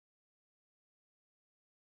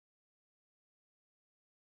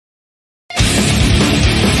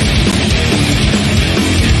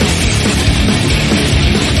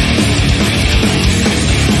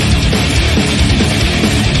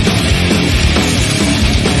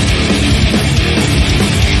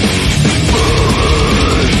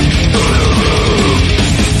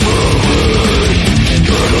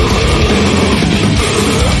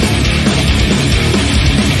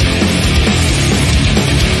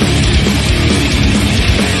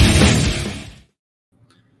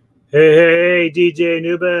Hey, DJ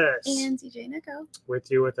Nubis. And DJ Nico. With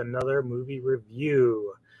you with another movie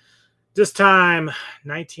review. This time,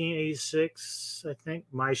 1986, I think,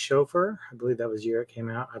 My Chauffeur. I believe that was the year it came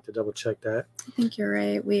out. I have to double check that. I think you're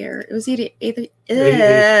right. It was either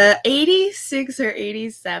 86 or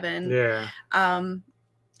 87. Yeah.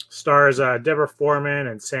 Stars Deborah Foreman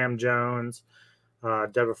and Sam Jones.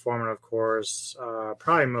 Deborah Foreman, of course,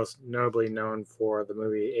 probably most notably known for the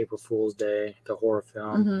movie April Fool's Day, the horror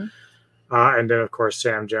film. Mm-hmm. And then, of course,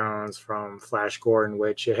 Sam Jones from Flash Gordon,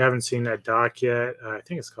 which you haven't seen that doc yet. I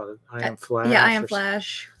think it's called I Am Flash. Yeah, I Am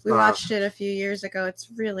Flash. We watched it a few years ago. It's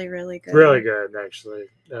really, really good. Really good, actually.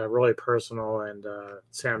 Really personal, and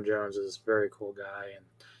Sam Jones is a very cool guy. And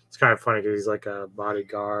it's kind of funny because he's like a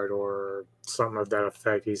bodyguard or something of that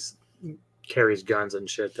effect. He carries guns and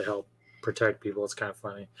shit to help protect people. It's kind of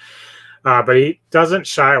funny. But he doesn't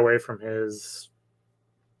shy away from his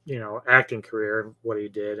acting career, what he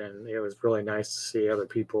did, and it was really nice to see other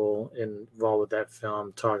people involved with that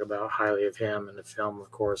film talk about highly of him and the film,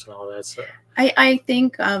 of course, and all that stuff. I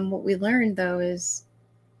think what we learned though is,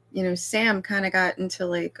 Sam kind of got into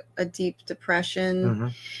like a deep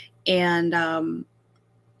depression, and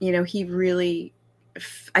he really,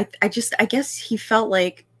 I guess he felt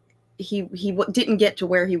like he didn't get to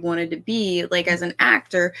where he wanted to be, like as an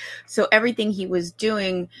actor. So everything he was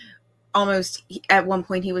doing, almost at one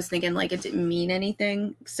point he was thinking like it didn't mean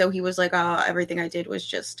anything. So he was like, oh, everything I did was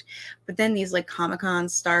just, but then these like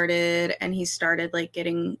Comic-Cons started and he started like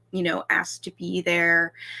getting, asked to be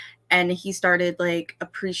there, and he started like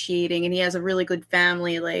appreciating, and he has a really good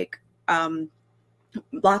family, like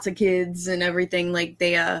lots of kids and everything. Like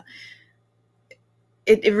they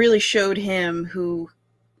it really showed him who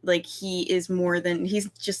like he is more than he's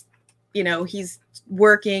just, he's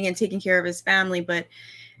working and taking care of his family, but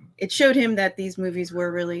it showed him that these movies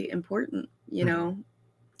were really important, And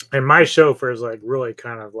My Chauffeur is like really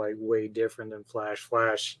kind of like way different than Flash.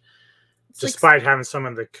 Flash, despite having some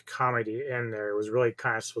of the comedy in there, it was really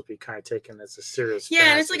kind of supposed to be kind of taken as a serious.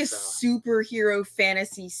 Yeah, and it's like a superhero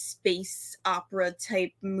fantasy space opera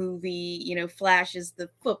type movie. Flash is the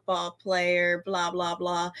football player, blah blah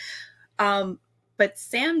blah. But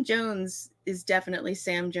Sam Jones is definitely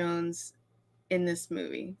Sam Jones in this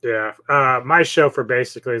movie. Yeah. My Chauffeur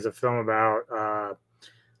basically is a film about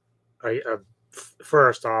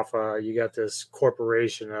first off, you got this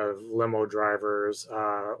corporation of limo drivers,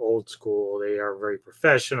 old school. They are very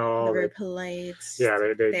professional. They're very polite. Yeah,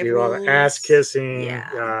 they do all the ass kissing.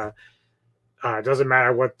 Yeah. It doesn't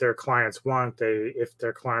matter what their clients want. If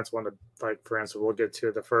their clients want to, like, for instance, we'll get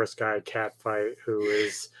to the first guy, Catfight, who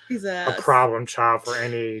is a problem child for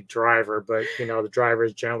any driver. But, the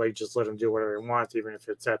drivers generally just let him do whatever he wants, even if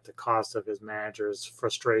it's at the cost of his manager's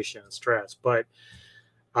frustration and stress. But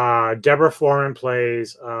Deborah Foreman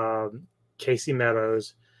plays Casey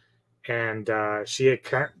Meadows, and she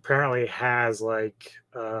apparently has like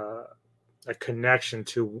a connection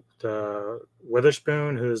to the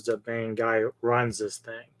Witherspoon, who's the main guy who runs this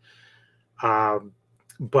thing.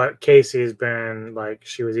 But Casey has been like,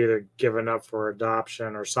 she was either given up for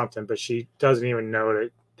adoption or something, but she doesn't even know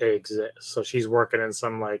that they exist. So she's working in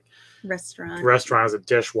some like restaurant as a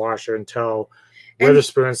dishwasher until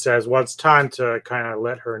Witherspoon says, well, it's time to kind of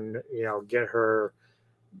let her, get her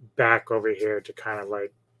back over here to kind of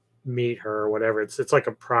like meet her or whatever. It's like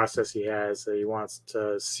a process he has that he wants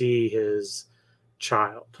to see his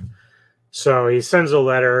child. So he sends a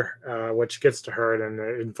letter, which gets to her and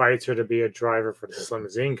invites her to be a driver for this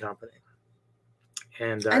limousine company.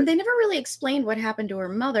 And they never really explained what happened to her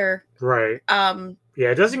mother. Right.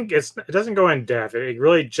 Yeah, it doesn't go in depth. It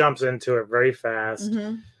really jumps into it very fast.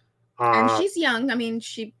 And she's young. I mean,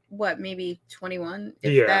 maybe 21?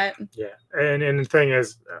 Yeah. And the thing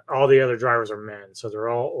is, all the other drivers are men, so they're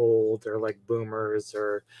all old. They're like boomers,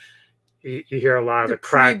 or you hear a lot of the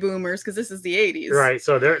pre-boomers, because this is the 80s, right?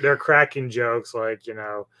 So they're cracking jokes like,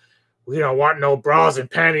 we don't want no bras and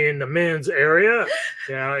panties in the men's area.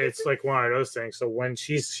 It's like one of those things. So when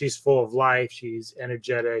she's full of life, she's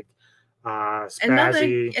energetic.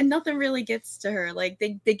 And nothing really gets to her. Like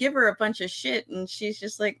they give her a bunch of shit and she's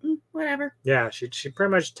just like, whatever. Yeah, she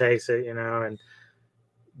pretty much takes it, and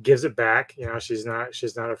gives it back. She's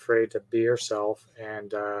not afraid to be herself.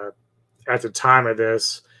 And at the time of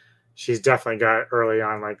this, she's definitely got early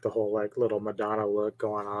on like the whole like little Madonna look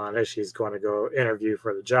going on as she's going to go interview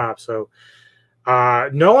for the job. So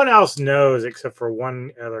no one else knows except for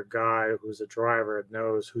one other guy who's a driver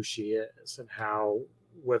knows who she is and how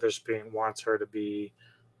Witherspoon wants her to be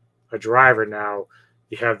a driver. Now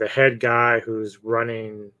you have the head guy who's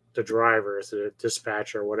running the drivers, the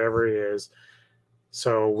dispatcher, whatever he is.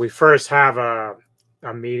 So we first have a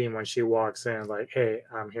a meeting when she walks in, like, "Hey,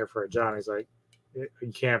 I'm here for a job." He's like,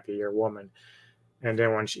 "You can't be, you're a woman." And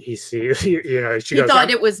then when he sees, she goes, he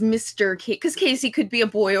thought it was Mr. K, because Casey could be a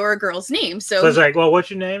boy or a girl's name. So it's like, "Well, what's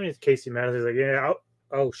your name?" And it's Casey Meadows. He's like, "Yeah,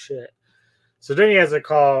 oh shit." So then he has to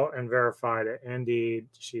call and verify that indeed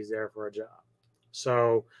she's there for a job.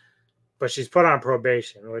 So, but she's put on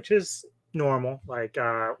probation, which is normal, like,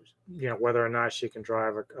 whether or not she can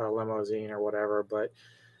drive a limousine or whatever. But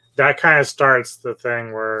that kind of starts the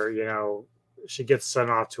thing where, she gets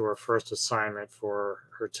sent off to her first assignment for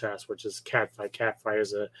her test, which is Catfight. Catfight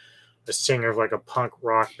is a singer of like a punk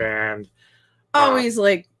rock band. Always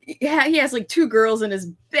like, he has like 2 girls in his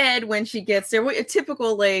bed when she gets there. A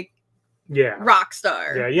typical rock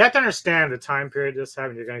star. Yeah, you have to understand the time period this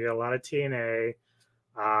happened. You're going to get a lot of TNA.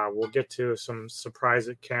 We'll get to some surprise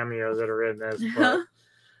cameos that are in this,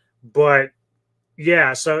 but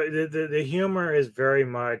yeah. So the humor is very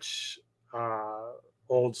much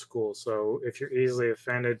old school. So if you're easily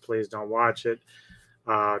offended, please don't watch it.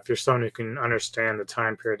 If you're someone who can understand the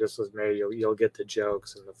time period this was made, you'll get the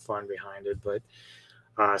jokes and the fun behind it. But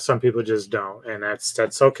some people just don't, and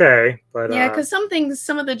that's okay. But yeah, because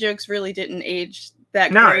some of the jokes really didn't age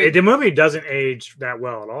that great. The movie doesn't age that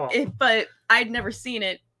well at all. But I'd never seen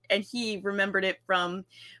it, and he remembered it from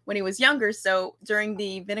when he was younger. So during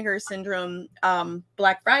the Vinegar Syndrome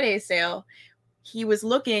Black Friday sale, he was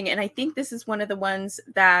looking, and I think this is one of the ones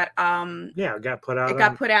that it got put out. It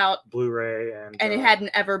got put out Blu-ray, and it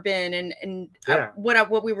hadn't ever been. And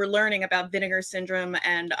what we were learning about Vinegar Syndrome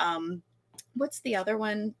and what's the other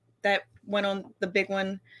one that went on, the big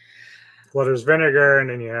one? Well, there's Vinegar, and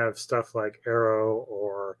then you have stuff like Arrow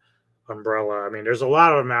or Umbrella. I mean, there's a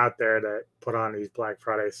lot of them out there that put on these Black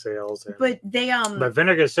Friday sales. But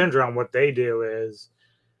Vinegar Syndrome, what they do is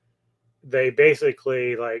they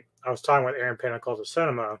basically, like, I was talking with Aaron Pentecostal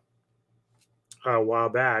Cinema a while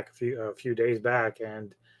back, a few days back,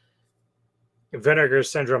 and Vinegar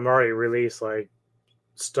Syndrome already released like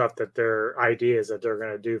stuff that their ideas that they're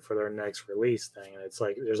going to do for their next release thing, and it's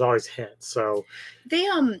like there's always hints. So they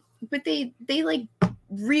like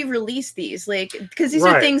re-release these, like, because these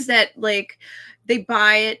are things that like they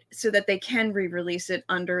buy it so that they can re-release it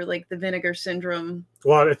under like the Vinegar Syndrome.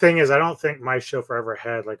 Well, the thing is, I don't think my Chauffeur ever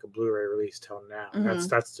had like a Blu-ray release till now.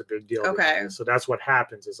 That's the big deal. Okay, so that's what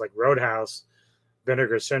happens. Is like Roadhouse,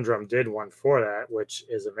 Vinegar Syndrome did one for that, which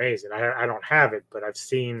is amazing. I don't have it, but I've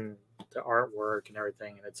seen the artwork and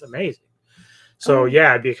everything, and it's amazing. So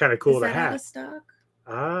yeah, it'd be kind of cool to have. Out of stock?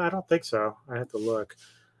 I don't think so. I have to look.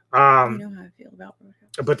 You know how I feel about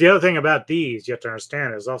Roadhouse. But the other thing about these you have to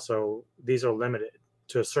understand is also these are limited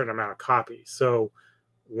to a certain amount of copies. So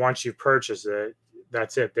once you purchase it,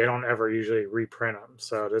 that's it. They don't ever usually reprint them.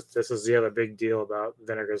 So this is the other big deal about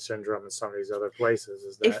Vinegar Syndrome and some of these other places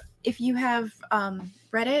is that if you have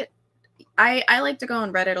Reddit, I like to go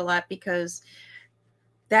on Reddit a lot because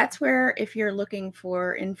that's where, if you're looking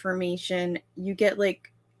for information, you get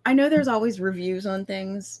like, I know there's always reviews on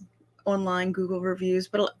things online, Google reviews,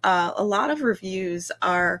 but a lot of reviews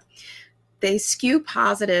they skew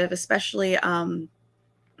positive, especially on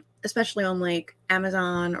like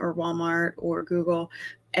Amazon or Walmart or Google,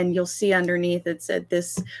 and you'll see underneath it said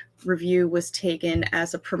this review was taken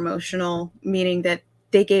as a promotional, meaning that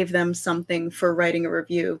they gave them something for writing a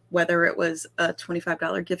review, whether it was a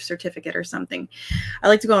 $25 gift certificate or something. I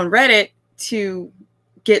like to go on Reddit to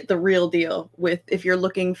get the real deal with, if you're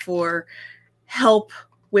looking for help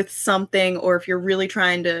with something, or if you're really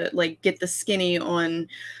trying to like get the skinny on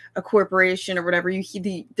a corporation or whatever,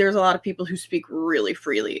 there's a lot of people who speak really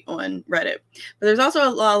freely on Reddit, but there's also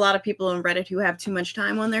a lot of people on Reddit who have too much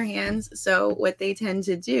time on their hands. So what they tend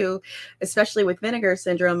to do, especially with Vinegar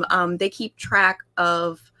Syndrome, they keep track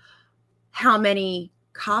of how many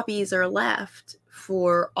copies are left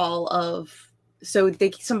for all of. So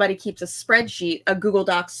somebody keeps a spreadsheet, a Google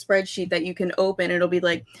Docs spreadsheet that you can open. It'll be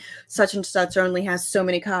like such and such only has so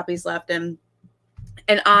many copies left, and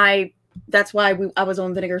that's why I was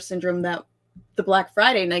on Vinegar Syndrome the Black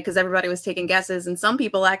Friday night, because everybody was taking guesses, and some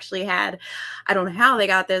people actually had, I don't know how they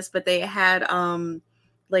got this, but they had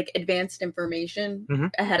like advanced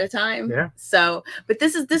information ahead of time. Yeah. So, but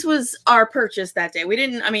this was our purchase that day. We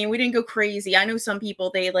didn't go crazy. I know some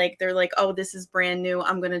people, they're like, oh, this is brand new,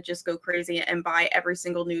 I'm going to just go crazy and buy every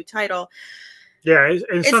single new title. Yeah.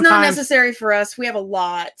 It's not necessary for us. We have a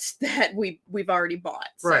lot that we've already bought.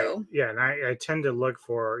 Right. So. Yeah. And I tend to look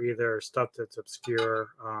for either stuff that's obscure,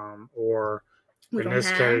 or in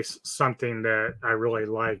this case, something that I really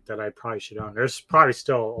like that I probably should own. There's probably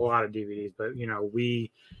still a lot of DVDs, but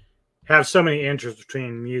we have so many interests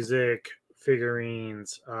between music,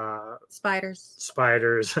 figurines, spiders,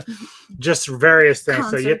 just various things.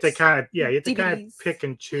 Concerts, so you have to kind of DVDs. pick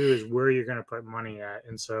and choose where you're going to put money at.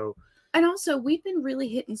 And so, and also we've been really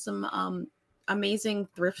hitting some amazing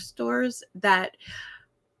thrift stores that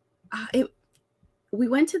we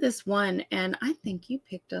went to this one, and I think you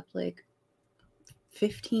picked up like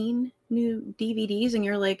 15 new DVDs, and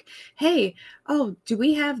you're like, hey, oh, do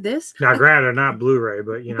we have this? Now, granted, they're not Blu-ray,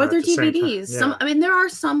 but but they're DVDs. Yeah. I mean, there are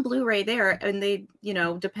some Blu-ray there, and they,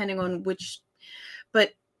 depending on which,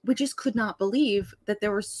 but we just could not believe that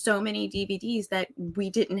there were so many DVDs that we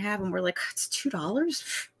didn't have, and we're like, it's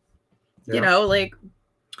 $2, yeah.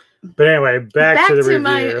 But anyway, back to the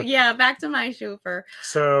review. Back to my chauffeur.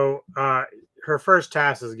 So, her first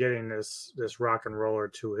task is getting this rock and roller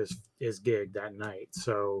to his gig that night.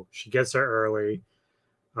 So she gets there early.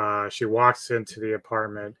 She walks into the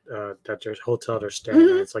apartment that their hotel they're staying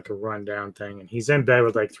in. It's like a rundown thing, and he's in bed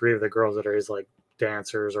with like 3 of the girls that are his like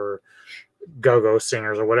dancers or go-go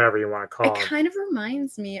singers or whatever you want to call them. It kind of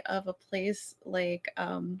reminds me of a place like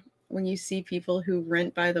when you see people who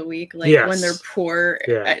rent by the week, like when they're poor,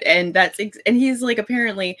 and and he's like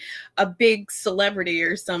apparently a big celebrity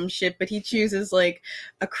or some shit, but he chooses like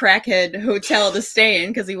a crackhead hotel to stay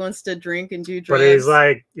in because he wants to drink and do drugs. But he's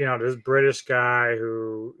like, this British guy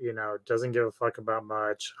who, doesn't give a fuck about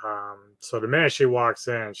much. So the minute she walks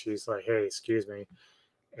in, she's like, hey, excuse me.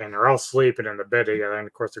 And they're all sleeping in the bed together. And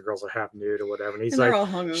of course, the girls are half nude or whatever. And he's like,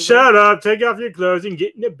 shut up, take off your clothes and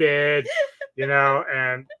get in the bed.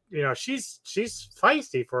 And she's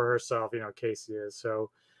feisty for herself, Casey is.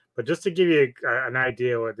 So, but just to give you an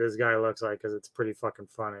idea what this guy looks like, because it's pretty fucking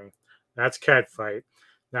funny. That's Catfight.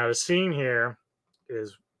 Now the scene here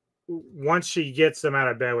is once she gets him out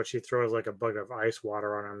of bed, which she throws like a bucket of ice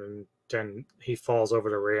water on him, and then he falls over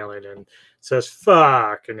the railing and says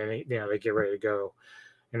 "fuck," and then they get ready to go,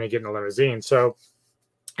 and they get in the limousine. So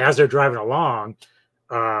as they're driving along,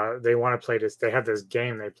 they want to play this. They have this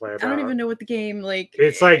game they play about. I don't even know what the game like.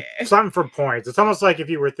 It's like something for points. It's almost like if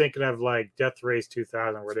you were thinking of like Death Race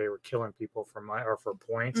 2000, where they were killing people for money or for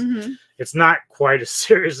points. It's not quite as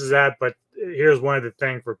serious as that, but here's one of the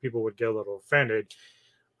things where people would get a little offended.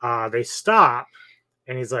 They stop,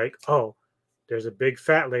 and he's like, "Oh, there's a big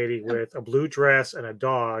fat lady with a blue dress and a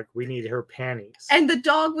dog. We need her panties." And the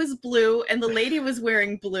dog was blue, and the lady was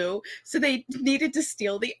wearing blue, so they needed to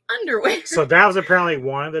steal the underwear. So that was apparently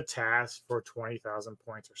one of the tasks for 20,000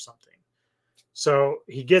 points or something. So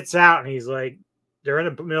he gets out, and he's like, they're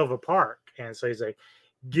in the middle of a park, and so he's like,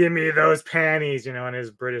 "Give me those panties," in his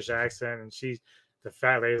British accent, and the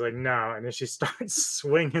fat lady's like, no. And then she starts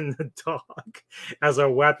swinging the dog as a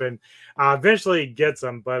weapon. Eventually gets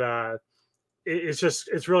him, but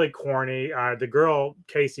it's really corny. The girl,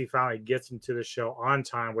 Casey, finally gets into the show on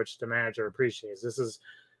time, which the manager appreciates. This is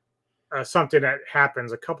something that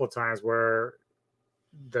happens a couple of times where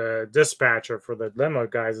the dispatcher for the limo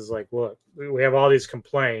guys is like, look, we have all these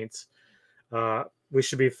complaints. We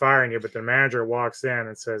should be firing you. But the manager walks in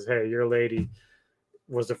and says, hey, your lady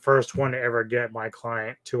was the first one to ever get my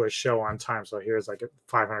client to a show on time. So here's like a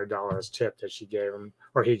 $500 tip that she gave him,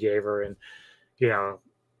 or he gave her. And,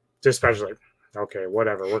 dispatcher's like, okay,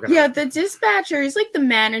 whatever. We're gonna. Yeah, the dispatcher is like the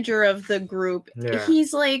manager of the group. Yeah.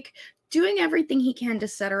 He's like doing everything he can to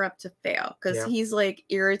set her up to fail because he's like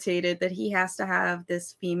irritated that he has to have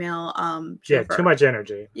this female. Chauffeur. Too much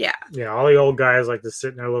energy. Yeah. All the old guys like to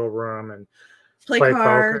sit in their little room and play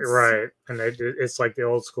cards. Poker, right? And it's like the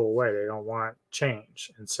old school way. They don't want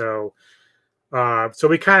change, and so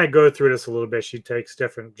we kind of go through this a little bit. She takes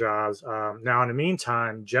different jobs. Now, in the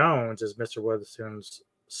meantime, Jones is Mr. Witherspoon's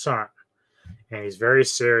son. And he's very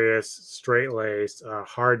serious, straight-laced,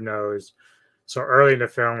 hard-nosed. So early in the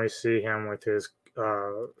film, we see him with his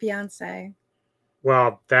fiance.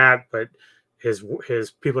 Well, but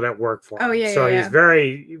his people that work for him. Oh, yeah. So he's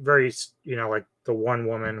very, very, like the one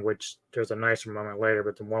woman, which there's a nicer moment later,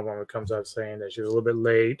 but the one woman comes up saying that she was a little bit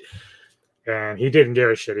late, and he didn't give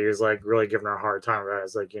a shit. He was like really giving her a hard time. Right?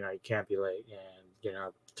 It's like, you can't be late,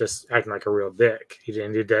 and just acting like a real dick. He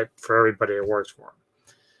didn't do that for everybody that works for him.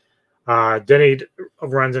 Then he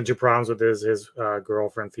runs into problems with his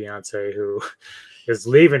girlfriend, fiance, who is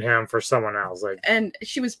leaving him for someone else. And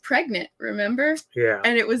she was pregnant, remember? Yeah.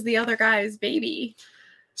 And it was the other guy's baby.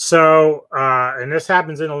 So, and this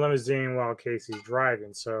happens in a limousine while Casey's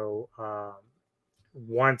driving. So,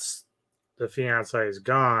 once the fiance is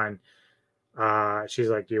gone, she's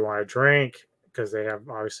like, "Do you want a drink?" Because they have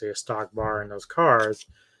obviously a stock bar in those cars.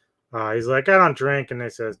 He's like, "I don't drink," and they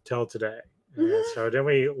says, "Till today." And so then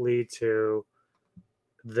we lead to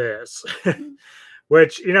this,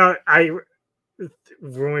 which,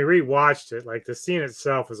 when we rewatched it, like the scene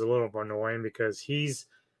itself is a little annoying because he's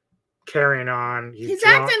carrying on. He's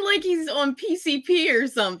acting like he's on PCP or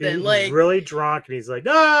something. He's really drunk, and he's like,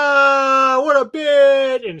 "Ah, what a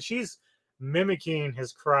bit!" And she's mimicking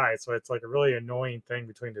his cry, so it's like a really annoying thing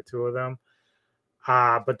between the two of them.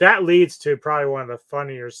 But that leads to probably one of the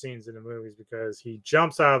funnier scenes in the movies because he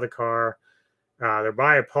jumps out of the car. They're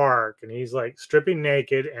by a park, and he's like stripping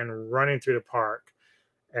naked and running through the park.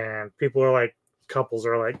 And people are like, couples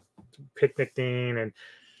are like picnicking. And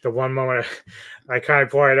the one moment I kind of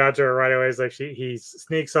pointed out to her right away is like he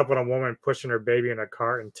sneaks up on a woman pushing her baby in a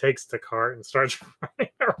cart and takes the cart and starts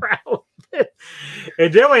running around with it.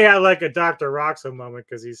 And then we had like a Dr. Roxo moment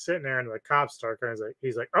because he's sitting there and the cops start coming.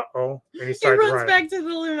 He's like, uh-oh. And he starts runs back to the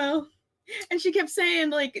limo. And she kept saying,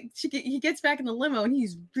 like, he gets back in the limo and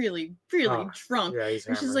he's really, really drunk. Yeah,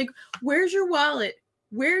 and she's like, "Where's your wallet?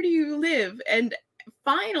 Where do you live?" And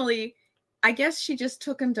finally, I guess she just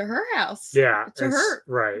took him to her house. Yeah. To her.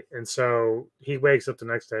 Right. And so he wakes up the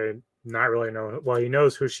next day, not really knowing. Well, he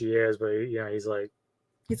knows who she is, but he's like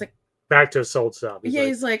back to his old self.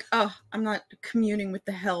 He's like, "Oh, I'm not communing with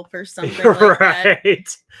the help or something like right.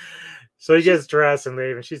 that." So he gets dressed and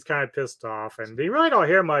leaves, and she's kind of pissed off. And you really don't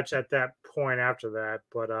hear much at that point after that.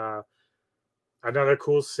 But another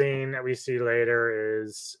cool scene that we see later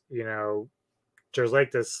is, there's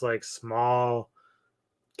like this like small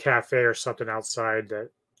cafe or something outside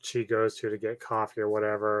that she goes to get coffee or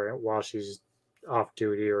whatever while she's off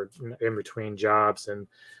duty or in between jobs. And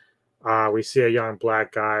we see a young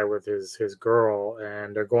black guy with his girl,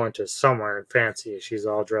 and they're going to somewhere fancy. She's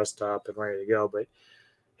all dressed up and ready to go, but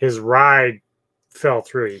his ride fell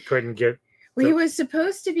through. He couldn't get. Well, he was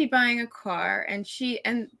supposed to be buying a car, and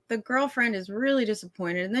the girlfriend is really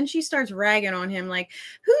disappointed. And then she starts ragging on him, like,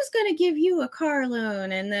 "Who's going to give you a car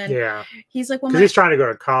loan?" And then he's like, "Well, he's trying to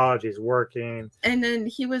go to college. He's working." And then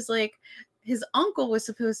he was like, his uncle was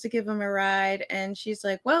supposed to give him a ride, and she's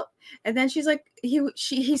like, "Well," and then she's like,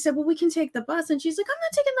 he said, "Well, we can take the bus," and she's like, "I'm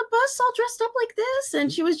not taking the bus all dressed up like this,"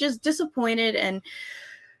 and she was just disappointed. And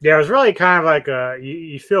yeah, it was really kind of like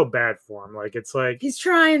you feel bad for him. Like, it's like he's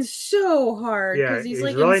trying so hard because he's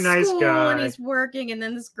like really nice guy and he's working, and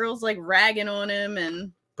then this girl's like ragging on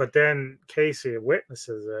him. But then Casey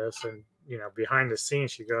witnesses this, and behind the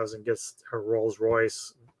scenes, she goes and gets her Rolls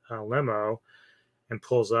Royce limo and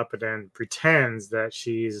pulls up, and then pretends that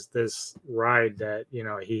she's this ride that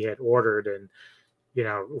he had ordered, and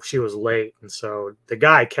she was late. And so the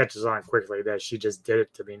guy catches on quickly that she just did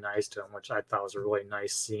it to be nice to him, which I thought was a really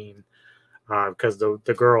nice scene because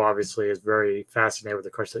the girl obviously is very fascinated with the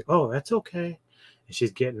car. She's like, "Oh, that's okay." And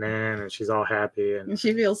she's getting in and she's all happy. And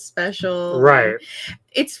she feels special. Right.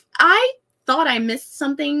 I thought I missed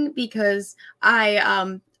something because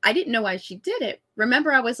I didn't know why she did it.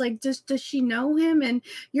 Remember, I was like, does she know him? And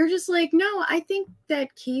you're just like, no, I think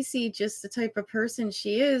that Casey, just the type of person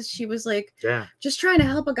she is, she was like, just trying to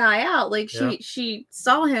help a guy out. Like she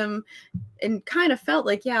saw him and kind of felt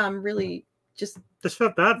like, I'm really just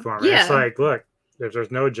felt bad for him. Yeah. It's like, look, if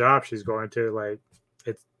there's no job she's going to, like,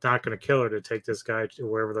 it's not going to kill her to take this guy to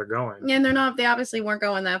wherever they're going. Yeah, and they obviously weren't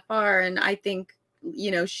going that far. And I think,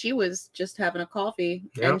 she was just having a coffee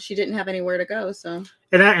and she didn't have anywhere to go. So,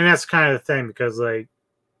 and that's kind of the thing, because like,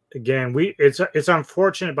 again, it's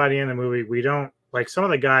unfortunate by the end of the movie, we don't like some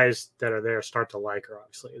of the guys that are there start to like her.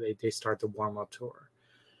 Obviously they start to warm up to her,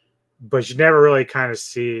 but you never really kind of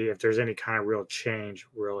see if there's any kind of real change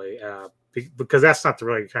really, because that's not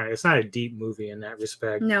it's not a deep movie in that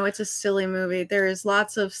respect. No, it's a silly movie. There is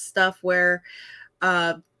lots of stuff where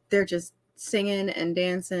they're just singing and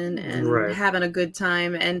dancing and having a good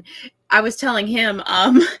time. And I was telling him,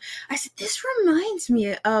 I said, this reminds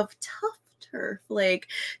me of Tough Turf. Like,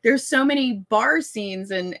 there's so many bar scenes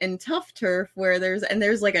in Tough Turf where there's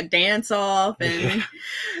like a dance off and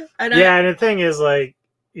and the thing is, like,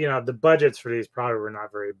 the budgets for these probably were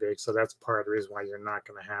not very big, so that's part of the reason why you're not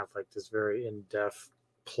going to have like this very in-depth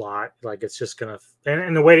plot. Like, it's just gonna,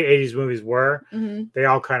 and the way the 80s movies were, they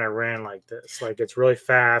all kind of ran like this. Like, it's really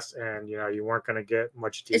fast, and you weren't gonna get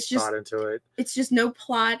much deep thought into it. It's just no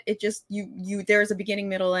plot. It just there's a beginning,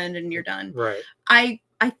 middle, end, and you're done. Right.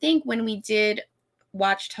 I think when we did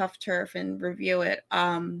watch Tough Turf and review it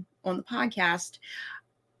on the podcast,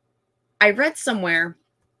 I read somewhere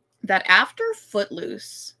that after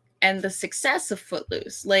Footloose and the success of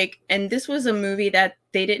Footloose, like, and this was a movie that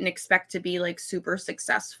they didn't expect to be like super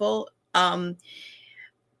successful.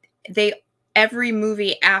 Every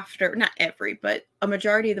movie after, not every, but a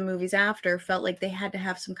majority of the movies after felt like they had to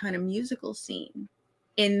have some kind of musical scene.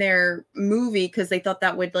 in their movie because they thought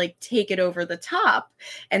that would like take it over the top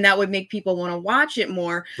and that would make people want to watch it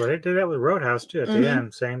more. But they did that with Roadhouse too. At the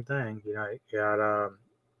end, same thing. You know, you got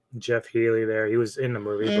Jeff Healey there. He was in the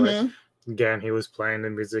movie, but again, he was playing the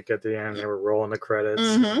music at the end. They were rolling the credits.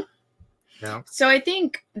 Yeah. So I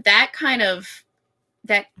think that kind of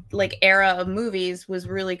that like era of movies was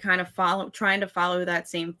really kind of trying to follow that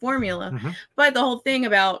same formula. But the whole thing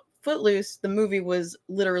about Footloose, the movie was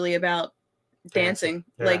literally about dancing.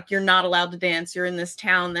 Yeah. Like you're not allowed to dance. You're in this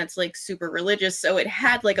town that's like super religious. So it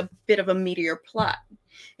had like a bit of a meatier plot.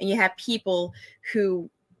 And you had people who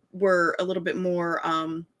were a little bit more,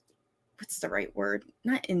 what's the right word?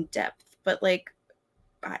 Not in depth, but like,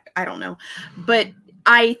 I don't know. But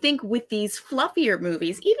I think with these fluffier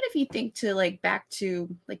movies, even if you think to like back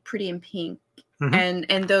to like Pretty in Pink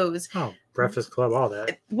and those. Oh, Breakfast Club, all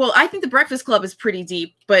that. Well, I think the Breakfast Club is pretty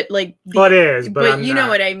deep, but like, it is, but you know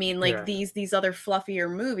what I mean? Like these other fluffier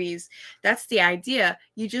movies, that's the idea.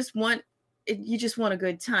 You just want a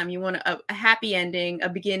good time. You want a happy ending, a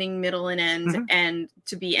beginning, middle, and end, and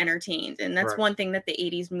to be entertained. And that's one thing that the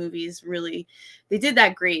 80s movies really, they did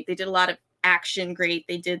that great. They did a lot of action great.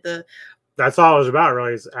 They did that's all it was about,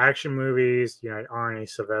 really, is action movies, you know, Arnie,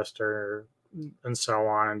 Sylvester, and so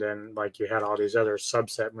on. And then like you had all these other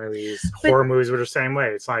subset movies. Horror movies were the same way.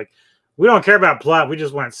 It's like, we don't care about plot. We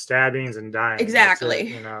just want stabbings and dying. Exactly. It,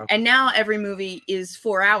 you know? And now every movie is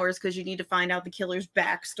 4 hours because you need to find out the killer's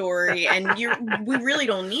backstory. And we really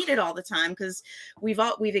don't need it all the time because we've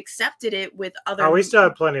accepted it with other. Oh, we still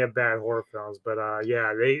have plenty of bad horror films, but I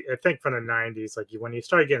think from the 90s, like when you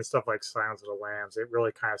started getting stuff like Silence of the Lambs, it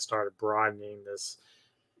really kind of started broadening this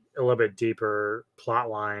a little bit deeper plot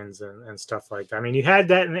lines and stuff like that. I mean, you had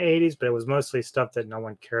that in the 80s, but it was mostly stuff that no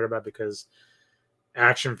one cared about because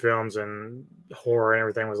action films and horror and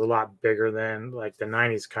everything was a lot bigger than like the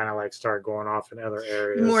 90s kind of like started going off in other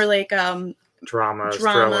areas. More like drama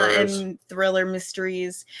and thriller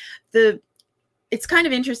mysteries. It's kind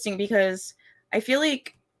of interesting because I feel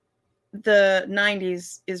like the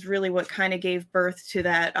 90s is really what kind of gave birth to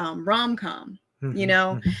that rom-com, you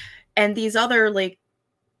know? And these other like,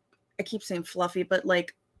 I keep saying fluffy, but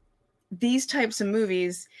like these types of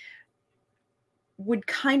movies would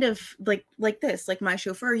kind of like this, like My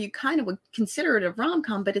Chauffeur, you kind of would consider it a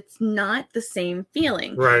rom-com, but it's not the same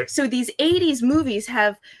feeling. Right. So these 80s movies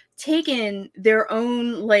have taken their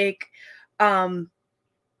own like subgenre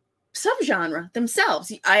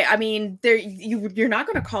themselves. I mean, you're not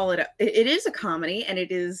going to call it it is a comedy and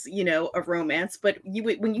it is, you know, a romance, but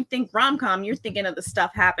when you think rom-com, you're thinking of the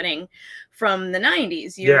stuff happening from the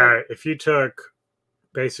 90s. If you took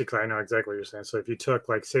basically, I know exactly what you're saying. So if you took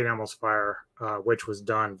like St. Elmo's Fire, which was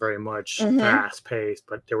done very much fast paced,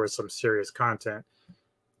 but there was some serious content.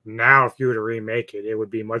 Now, if you were to remake it, it would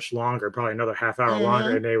be much longer, probably another half hour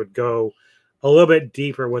longer, and they would go a little bit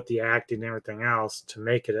deeper with the acting and everything else to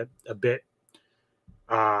make it a bit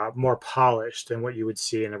more polished than what you would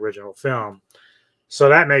see in the original film. So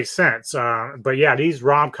that makes sense. But yeah, these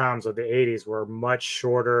rom-coms of the 80s were much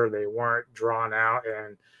shorter. They weren't drawn out,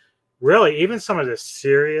 and really, even some of the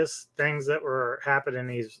serious things that were happening in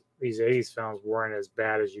these 80s films weren't as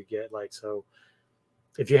bad as you get. Like, so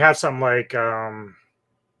if you have something like, I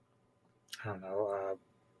don't know,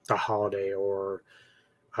 The Holiday or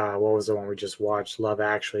what was the one we just watched, Love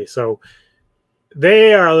Actually. So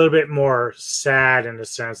they are a little bit more sad in the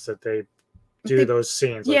sense that they do those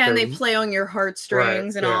scenes. Yeah, like and they play on your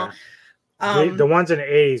heartstrings and all. The ones in the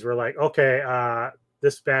 80s were like, okay,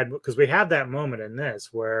 this bad, because we have that moment in this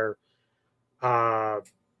where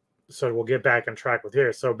so we'll get back on track with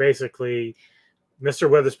here. So basically, Mr.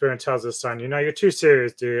 Witherspoon tells his son, you know, you're too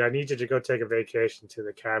serious, dude. I need you to go take a vacation to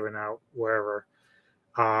the cabin out wherever.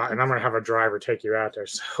 And I'm going to have a driver take you out there.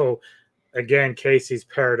 So again, Casey's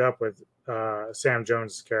paired up with Sam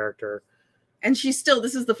Jones' character. And she's still,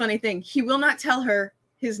 this is the funny thing, he will not tell her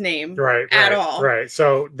his name at all. Right.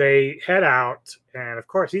 So they head out, and of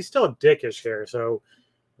course, he's still dickish here. So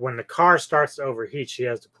when the car starts to overheat, she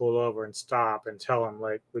has to pull over and stop and tell him,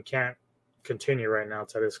 like, we can't continue right now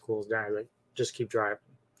until this cools down. Like, just keep driving.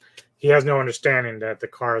 He has no understanding that the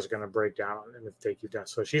car is going to break down on him if they keep down.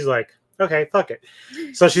 So she's like, okay, fuck it.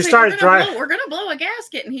 So she started driving. We're going to blow a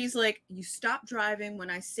gasket. And he's like, you stop driving when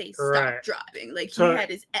I say stop driving. Like, he had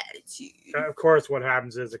his attitude. Of course, what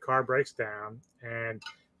happens is the car breaks down. And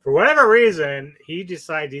for whatever reason, he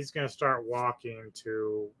decides he's going to start walking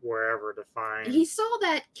to wherever to find. He saw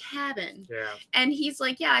that cabin. Yeah. And he's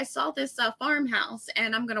like, yeah, I saw this farmhouse.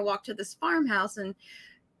 And I'm going to walk to this farmhouse. And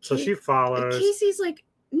so she follows. Casey's like,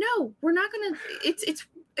 no, we're not going to.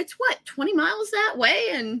 It's what, 20 miles that way?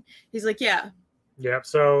 And he's like, yeah. Yep.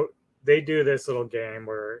 So they do this little game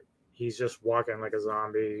where he's just walking like a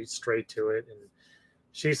zombie straight to it, and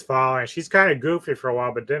she's following. She's kind of goofy for a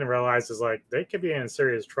while, but then realizes like they could be in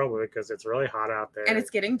serious trouble because it's really hot out there and it's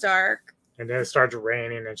getting dark. And then it starts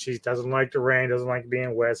raining, and she doesn't like the rain, doesn't like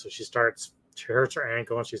being wet, so she hurts her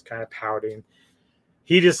ankle, and she's kind of pouting.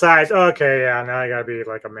 He decides, okay, yeah, now I gotta be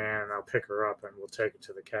like a man, and I'll pick her up, and we'll take her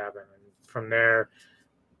to the cabin. And from there,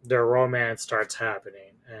 their romance starts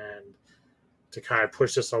happening. And to kind of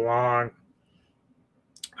push this along,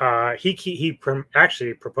 he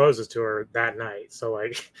actually proposes to her that night. So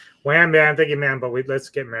like, wham bam, thinking man, but let's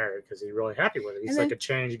get married because he's really happy with it. He's like a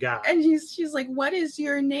changed guy. And she's like, "What is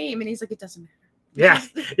your name?" And he's like, "It doesn't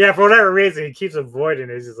matter." Yeah. For whatever reason, he keeps avoiding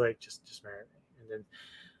it. He's just like, just marry me.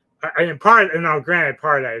 And then, granted,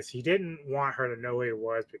 part of that is he didn't want her to know who he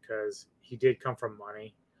was because he did come from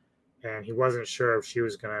money, and he wasn't sure if she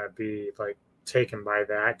was gonna be like taken by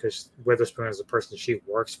that because Witherspoon is the person she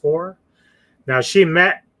works for. Now she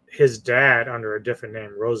met his dad under a different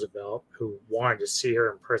name, Roosevelt, who wanted to see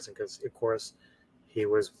her in person because, of course, he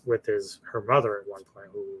was with her mother at one point,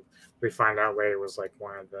 who we find out later was like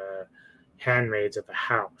one of the handmaids at the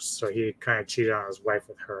house. So he kind of cheated on his wife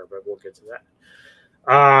with her, but we'll get to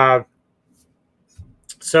that.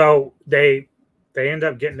 So they end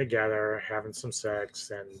up getting together, having some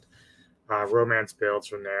sex, and romance builds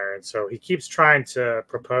from there. And so he keeps trying to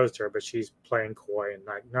propose to her, but she's playing coy and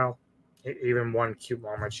like, no. Even one cute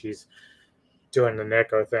moment, she's doing the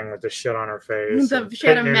Neko thing with the shit on her face. She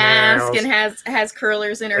had a mask and has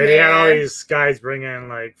curlers in her hair. He had all these guys bring in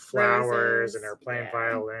like flowers and they're playing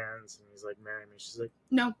violins. And he's like, marry me. She's like,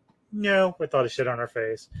 no, with all the shit on her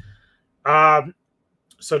face.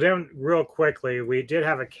 So then real quickly, we did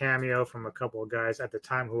have a cameo from a couple of guys at the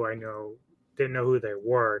time who I know didn't know who they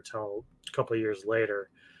were until a couple of years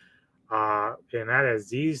later. And that is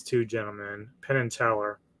these two gentlemen, Penn and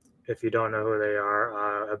Teller. If you don't know who they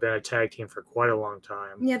are, have been a tag team for quite a long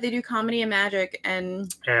time. Yeah, they do comedy and magic,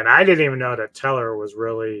 and I didn't even know that Teller was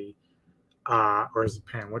really, or is it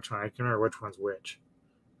Penn? Which one? I can't remember which one's which.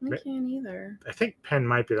 I can't either. I think Penn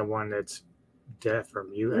might be the one that's deaf or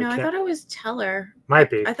mute. No, I thought it was Teller.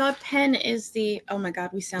 Might be. I thought Penn is the. Oh my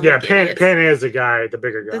God, we sound. Yeah, like Penn is the guy, the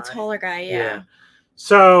bigger guy, the taller guy. Yeah.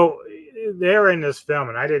 So they're in this film,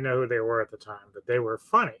 and I didn't know who they were at the time, but they were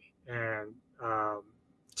funny, and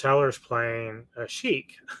Teller's playing a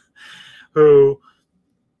sheik who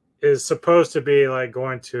is supposed to be like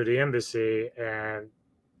going to the embassy, and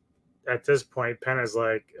at this point Penn is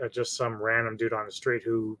like just some random dude on the street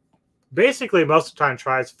who basically most of the time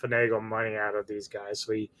tries to finagle money out of these guys.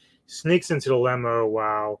 So he sneaks into the limo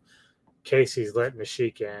while Casey's letting the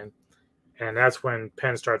sheik in, and that's when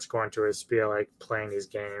Penn starts going to his spiel, like playing these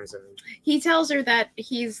games, and he tells her that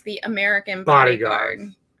he's the American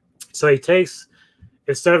bodyguard. So he takes,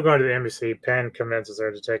 instead of going to the embassy, Penn convinces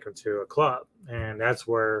her to take him to a club. And that's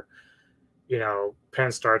where,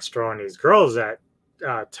 Penn starts throwing these girls at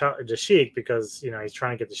the sheik because, he's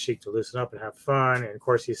trying to get the sheik to loosen up and have fun. And, of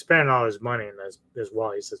course, he's spending all his money in his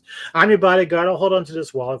wallet. He says, I'm your bodyguard. I'll hold on to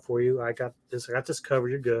this wallet for you. I got this covered.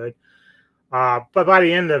 You're good. But by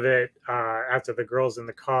the end of it, after the girl's in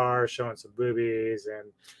the car showing some boobies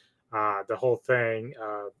and the whole thing,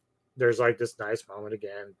 there's like this nice moment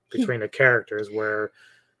again between the characters where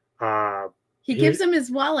he gives him his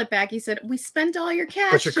wallet back. He said, "We spent all your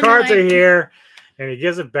cash. But your cards are here," and he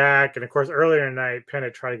gives it back. And of course, earlier in the night, Penn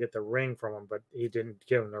had tried to get the ring from him, but he didn't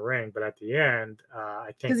give him the ring. But at the end, I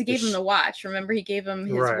think because he gave him the watch. Remember, he gave him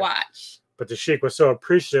his watch. But the sheik was so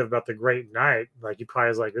appreciative about the great night. Like he probably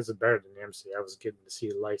was like, "This is better than the MC. I was getting to see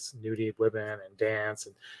nice nudie women and dance."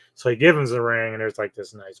 And so he gives him the ring, and there's like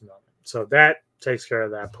this nice moment. So that takes care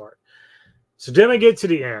of that part. So then we get to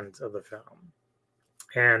the end of the film,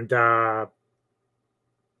 and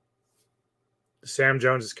Sam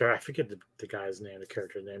Jones's character, I forget the guy's name, the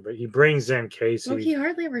character's name, but he brings in Casey. Well, he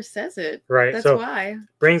hardly ever says it. Right. That's why.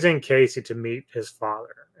 Brings in Casey to meet his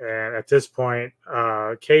father. And at this point,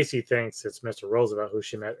 Casey thinks it's Mr. Roosevelt, who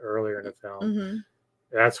she met earlier in the film. Mm-hmm.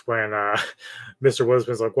 That's when Mr.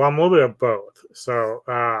 Wilson's like, well, I'm a little bit of both. So,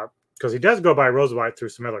 because he does go by Roosevelt through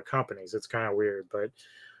some other companies. It's kind of weird.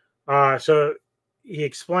 But so he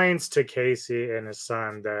explains to Casey and his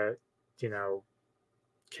son that,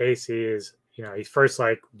 Casey is, he's first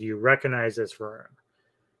like, do you recognize this room?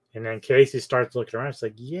 And then Casey starts looking around. She's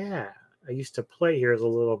like, yeah, I used to play here as a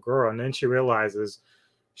little girl. And then she realizes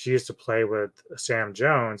she used to play with Sam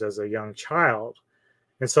Jones as a young child.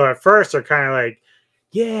 And so at first they're kind of like,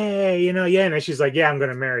 yeah, yeah. And then she's like, yeah, I'm going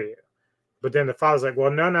to marry you. But then the father's like,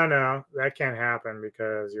 well, no, that can't happen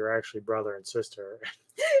because you're actually brother and sister.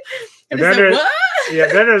 And then what? Yeah,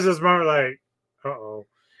 then there's this moment like, uh-oh.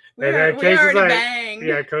 And then Casey's like, banged.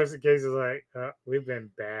 Yeah, Casey's like, we've been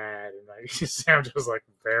bad. And like Sam just like,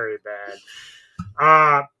 very bad.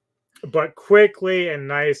 But quickly and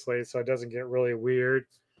nicely, so it doesn't get really weird.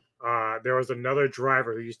 There was another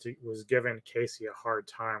driver who was giving Casey a hard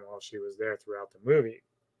time while she was there throughout the movie.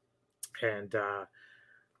 And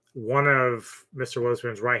one of Mr.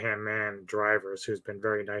 Witherspoon's right-hand man drivers, who's been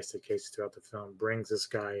very nice to Casey throughout the film, brings this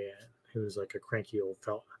guy in who's like a cranky old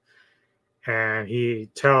fella. And he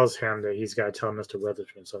tells him that he's got to tell Mr.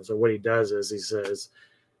 Witherspoon something. So what he does is he says,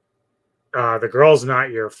 the girl's not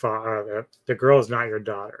your the girl's not your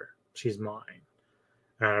daughter. She's mine.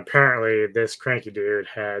 And apparently this cranky dude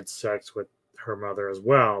had sex with her mother as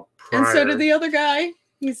well. And so did the other guy.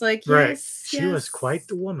 He's like, yes, right. She was quite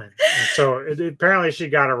the woman. And so apparently she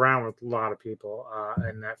got around with a lot of people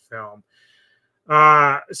in that film.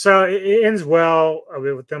 So it ends well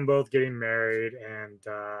with them both getting married, and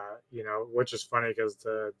which is funny because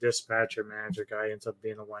the dispatcher manager guy ends up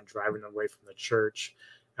being the one driving away from the church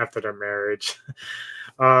after their marriage.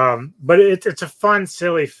 But it's a fun,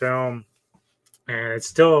 silly film, and it's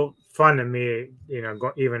still fun to me,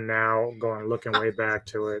 even now looking way back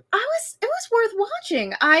to it. It was worth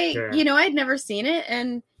watching. I'd never seen it,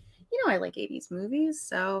 and I like 80s movies,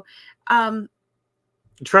 so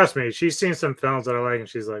trust me, she's seen some films that I like, and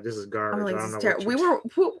she's like, "This is garbage." Like, I don't know.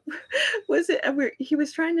 He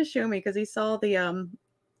was trying to show me because he saw the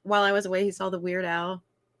while I was away, he saw the Weird Al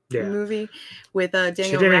movie with Daniel.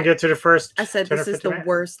 She didn't get to the first. I said, "This is the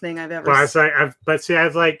worst thing I've ever." seen.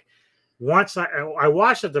 I've like. Once I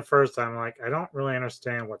watched it the first time, like, I don't really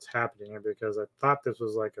understand what's happening here because I thought this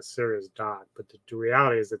was like a serious doc, but the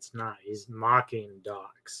reality is it's not. He's mocking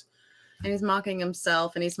docs. And he's mocking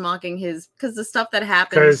himself, and he's mocking because the stuff that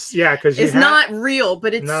happens is not real,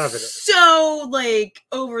 but it's so like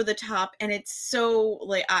over the top, and it's so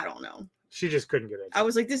like, I don't know. She just couldn't get it. I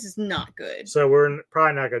was like, this is not good. So we're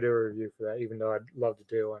probably not gonna do a review for that, even though I'd love to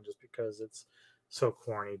do one just because it's so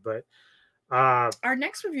corny, but. Our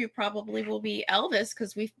next review probably will be Elvis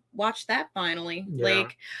because we've watched that finally. Yeah.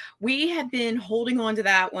 Like, we have been holding on to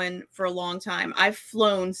that one for a long time. I've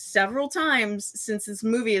flown several times since this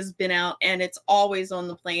movie has been out, and it's always on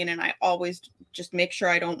the plane, and I always just make sure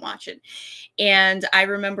I don't watch it. And I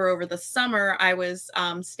remember over the summer, I was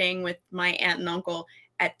staying with my aunt and uncle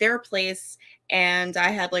at their place, and I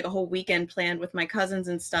had like a whole weekend planned with my cousins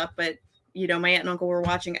and stuff, but my aunt and uncle were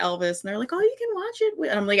watching Elvis, and they're like, "Oh, you can watch it."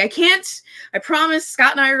 And I'm like, "I can't. I promise.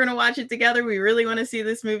 Scott and I are going to watch it together. We really want to see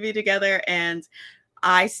this movie together." And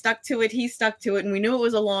I stuck to it. He stuck to it, and we knew it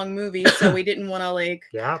was a long movie, so we didn't want to like.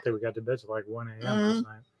 Yeah, I think we got to bed till like 1 a.m. last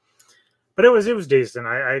night. But it was decent.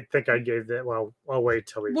 I think I gave that. Well, I'll wait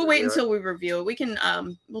till we. We'll wait until we review it. We can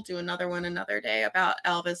we'll do another one another day about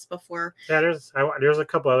Elvis before. Yeah, there's a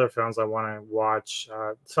couple other films I want to watch.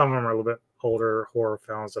 Some of them are a little bit older horror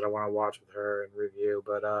films that I want to watch with her and review,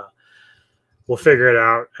 but we'll figure it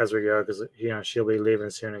out as we go because she'll be leaving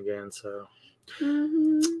soon again. So,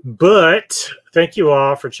 But thank you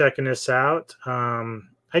all for checking this out.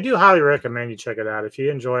 I do highly recommend you check it out if you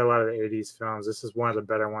enjoy a lot of the 80s films. This is one of the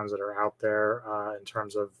better ones that are out there in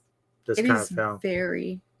terms of this kind of film.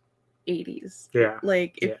 Very 80s. Yeah,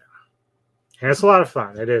 and it's a lot of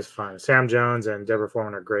fun. It is fun. Sam Jones and Deborah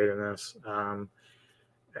Foreman are great in this.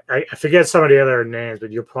 I forget some of the other names, but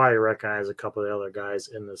you'll probably recognize a couple of the other guys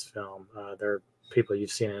in this film. They're people you've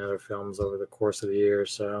seen in other films over the course of the year.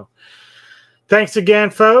 So thanks again,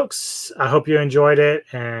 folks. I hope you enjoyed it,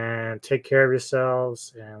 and take care of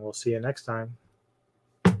yourselves, and we'll see you next time.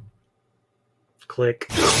 Click.